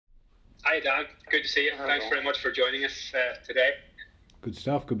Hi Dan, good to see you. Thanks very much for joining us today. Good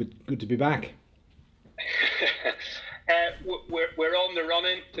stuff. Good to be back. We're on the run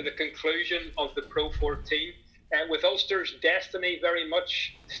in to the conclusion of the Pro 14. With Ulster's destiny very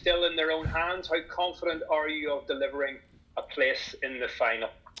much still in their own hands, how confident are you of delivering a place in the final?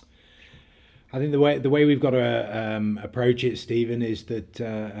 I think the way we've got to approach it, Stephen, is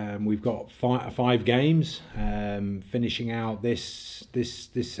that we've got five games, finishing out this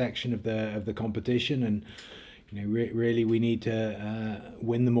section of the competition, and really we need to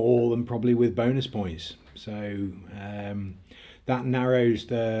win them all, and probably with bonus points. So that narrows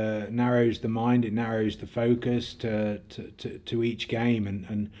the mind, it narrows the focus to each game,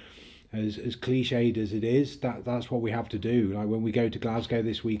 and as cliched as it is, that's what we have to do. Like when we go to Glasgow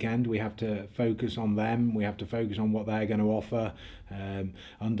this weekend, we have to focus on them. We have to focus on what they're going to offer.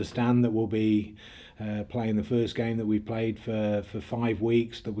 Understand that we'll be playing the first game that we played for 5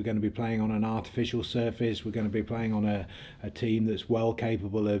 weeks, that we're going to be playing on an artificial surface. We're going to be playing on a team that's well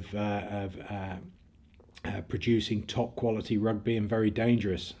capable of producing top quality rugby, and very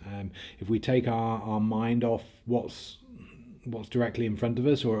dangerous. If we take our mind off what's directly in front of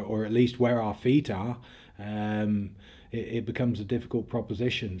us, or at least where our feet are, it becomes a difficult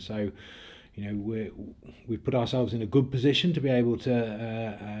proposition. So we've put ourselves in a good position to be able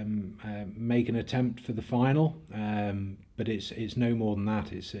to make an attempt for the final, but it's no more than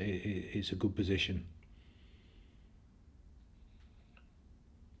that. It's a good position.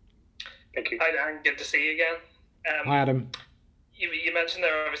 Thank you. Hi Dan, good to see you again. Hi Adam. You mentioned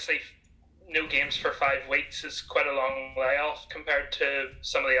there are obviously no games for 5 weeks is quite a long layoff compared to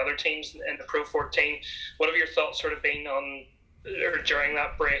some of the other teams in the Pro 14. What have your thoughts sort of been on or during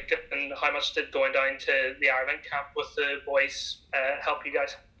that break, and how much did going down to the Ireland camp with the boys help you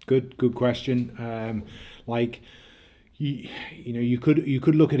guys? Good question. You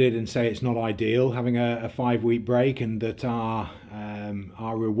could look at it and say it's not ideal having a 5-week break, and that our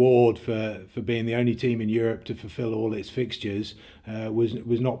reward for being the only team in Europe to fulfil all its fixtures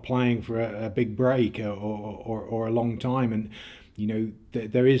was not playing for a big break or a long time. And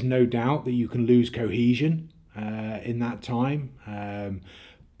there is no doubt that you can lose cohesion in that time.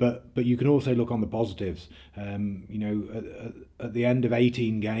 But you can also look on the positives. At the end of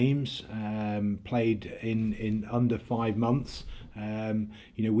 18 games played in under 5 months,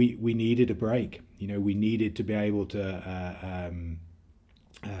 we needed a break. We needed to be able to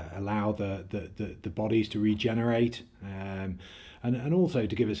allow the bodies to regenerate, and also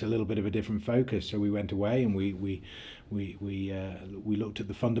to give us a little bit of a different focus. So we went away and we looked at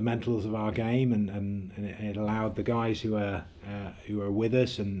the fundamentals of our game, and it allowed the guys who are with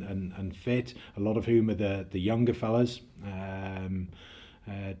us and fit, a lot of whom are the younger fellas,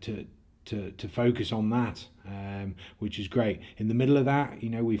 to focus on that, which is great. In the middle of that,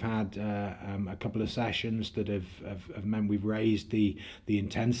 we've had a couple of sessions that have meant we've raised the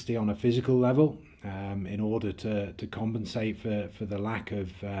intensity on a physical level, in order to compensate for the lack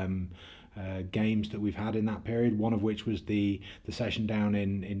of games that we've had in that period. One of which was the session down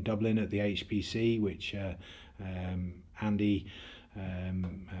in Dublin at the HPC, which Andy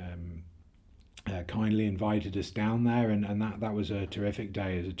kindly invited us down there, and that was a terrific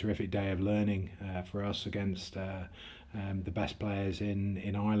day. It was a terrific day of learning for us against the best players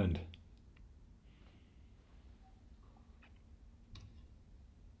in Ireland.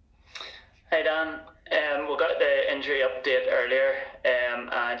 Hey Dan, we got the injury update earlier,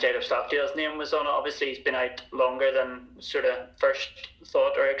 and Jacob Stockdale's name was on it. Obviously he's been out longer than sort of first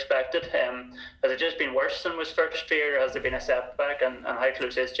thought or expected. Has it just been worse than was first feared, or has there been a setback, and how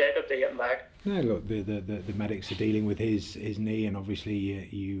close is Jacob to getting back? No, look, the medics are dealing with his knee, and obviously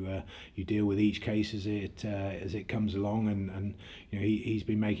you deal with each case as it comes along, and he's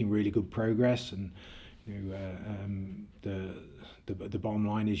been making really good progress, and the bottom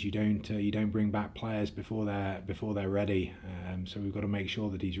line is you don't bring back players before they're ready. So we've got to make sure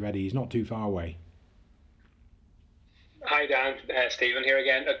that he's ready. He's not too far away. Hi Dan, Stephen here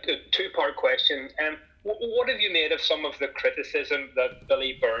again. A two-part question. What have you made of some of the criticism that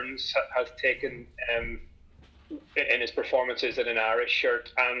Billy Burns has taken in his performances in an Irish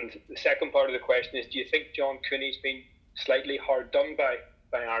shirt? And the second part of the question is, do you think John Cooney's been slightly hard done by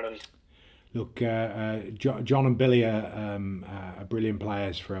Ireland? Look, John and Billy are brilliant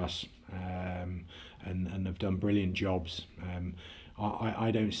players for us, and have done brilliant jobs. I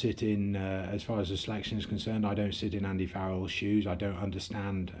don't sit in, as far as the selection is concerned, I don't sit in Andy Farrell's shoes. I don't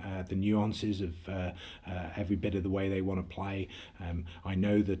understand the nuances of every bit of the way they want to play. I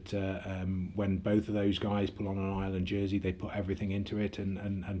know that when both of those guys pull on an Ireland jersey, they put everything into it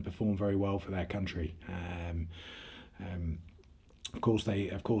and perform very well for their country. Of course they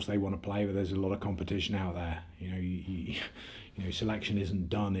want to play, but there's a lot of competition out there. You know, selection isn't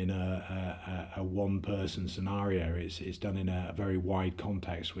done in a one-person scenario. It's done in a very wide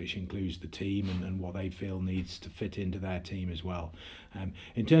context, which includes the team and what they feel needs to fit into their team as well.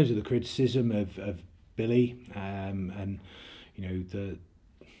 In terms of the criticism of Billy, and you know,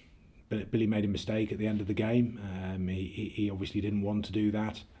 Billy made a mistake at the end of the game. He obviously didn't want to do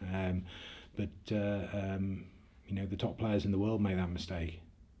that, but you know, the top players in the world make that mistake.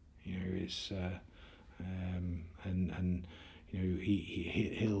 You know, it's and you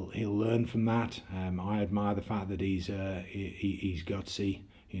know, he'll learn from that. I admire the fact that he's gutsy.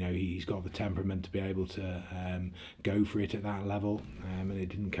 You know, he's got the temperament to be able to go for it at that level, and it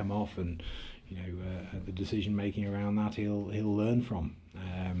didn't come off. And you know, the decision making around that, he'll learn from.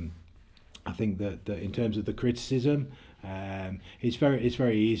 I think that in terms of the criticism, it's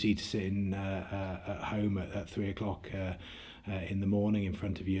very easy to sit at home at 3 o'clock in the morning in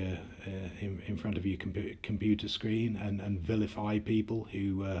front of your computer screen and vilify people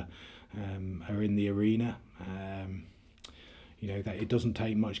who are in the arena. You know, that it doesn't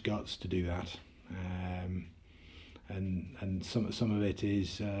take much guts to do that, and some of it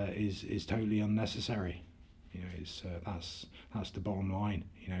is totally unnecessary. You know, it's that's the bottom line.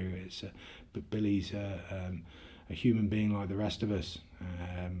 You know, it's but Billy's a human being like the rest of us,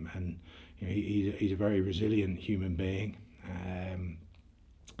 and you know, he's a very resilient human being, and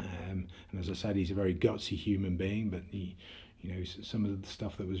as I said, he's a very gutsy human being. But you know, some of the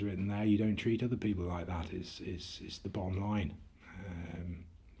stuff that was written there, you don't treat other people like that. Is the bottom line.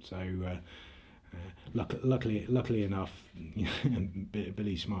 Luckily enough,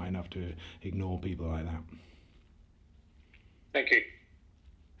 Billy's smart enough to ignore people like that. Thank you.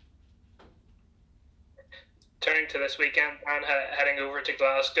 Turning to this weekend and heading over to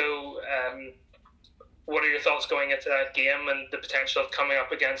Glasgow, what are your thoughts going into that game and the potential of coming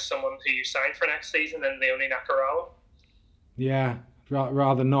up against someone who you signed for next season in Leone Nakarawa? Yeah,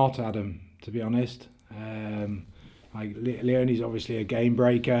 rather not, Adam, to be honest. Like Leone's obviously a game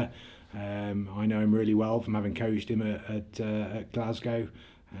breaker. I know him really well from having coached him at Glasgow.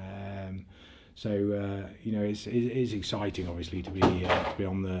 So you know, it's exciting, obviously, to be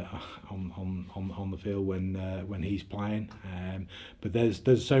on the field when he's playing. But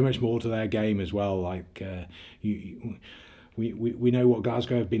there's so much more to their game as well. Like we know what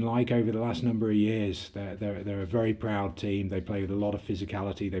Glasgow have been like over the last number of years. They're a very proud team. They play with a lot of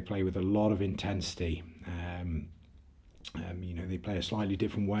physicality. They play with a lot of intensity. You know, they play a slightly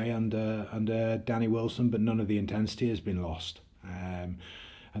different way under Danny Wilson, but none of the intensity has been lost.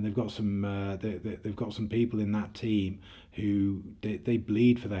 And they've got some people in that team who they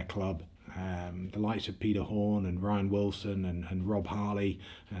bleed for their club. The likes of Peter Horn and Ryan Wilson and Rob Harley,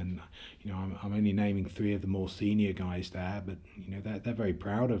 and you know, I'm only naming three of the more senior guys there, but you know, they're very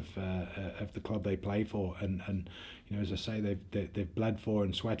proud of the club they play for, and you know, as I say, they've bled for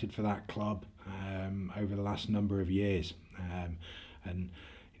and sweated for that club over the last number of years, and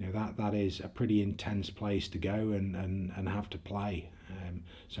you know, that is a pretty intense place to go and have to play.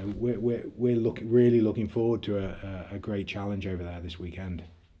 So we're really looking forward to a great challenge over there this weekend.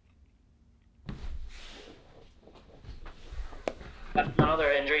 Another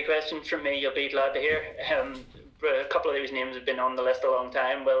injury question from me, you'll be glad to hear. A couple of these names have been on the list a long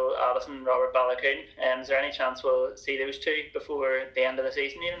time. Will Addison, Robert Balakoon. Is there any chance we'll see those two before the end of the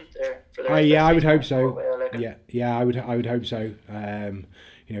season, even? For the yeah, I would hope so. Yeah, I would hope so.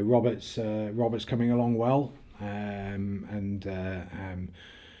 You know, Robert's coming along well, and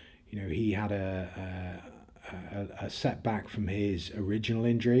you know, he had a setback from his original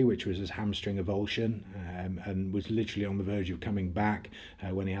injury, which was his hamstring avulsion, and was literally on the verge of coming back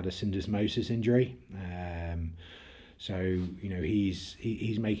when he had a syndesmosis injury. So you know, he's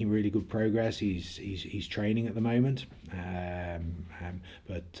making really good progress. He's training at the moment,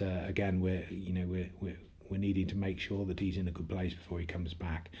 but again, we're needing to make sure that he's in a good place before he comes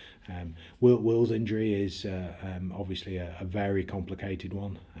back. Will's injury is obviously a very complicated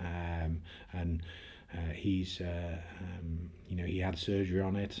one, and he's you know, he had surgery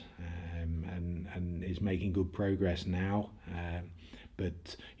on it, and is making good progress now,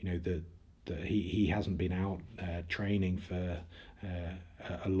 but you know, he hasn't been out training for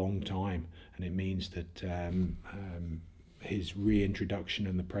a long time, and it means that his reintroduction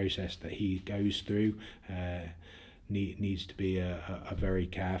and the process that he goes through needs to be a very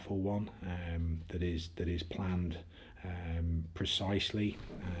careful one, that is planned precisely,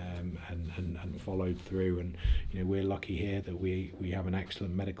 and followed through. And you know, we're lucky here that we have an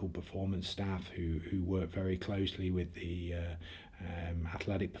excellent medical performance staff who work very closely with the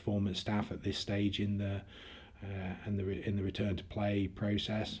athletic performance staff at this stage in the and in the return to play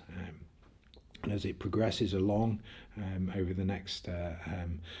process. And as it progresses along over the next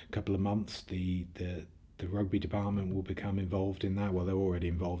couple of months, the rugby department will become involved in that. Well, they're already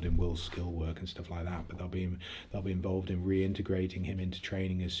involved in Will's skill work and stuff like that, but they'll be involved in reintegrating him into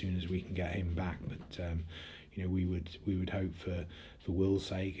training as soon as we can get him back. But you know, we would hope for Will's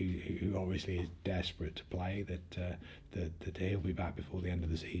sake, who obviously is desperate to play, that he'll be back before the end of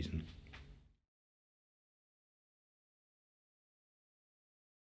the season.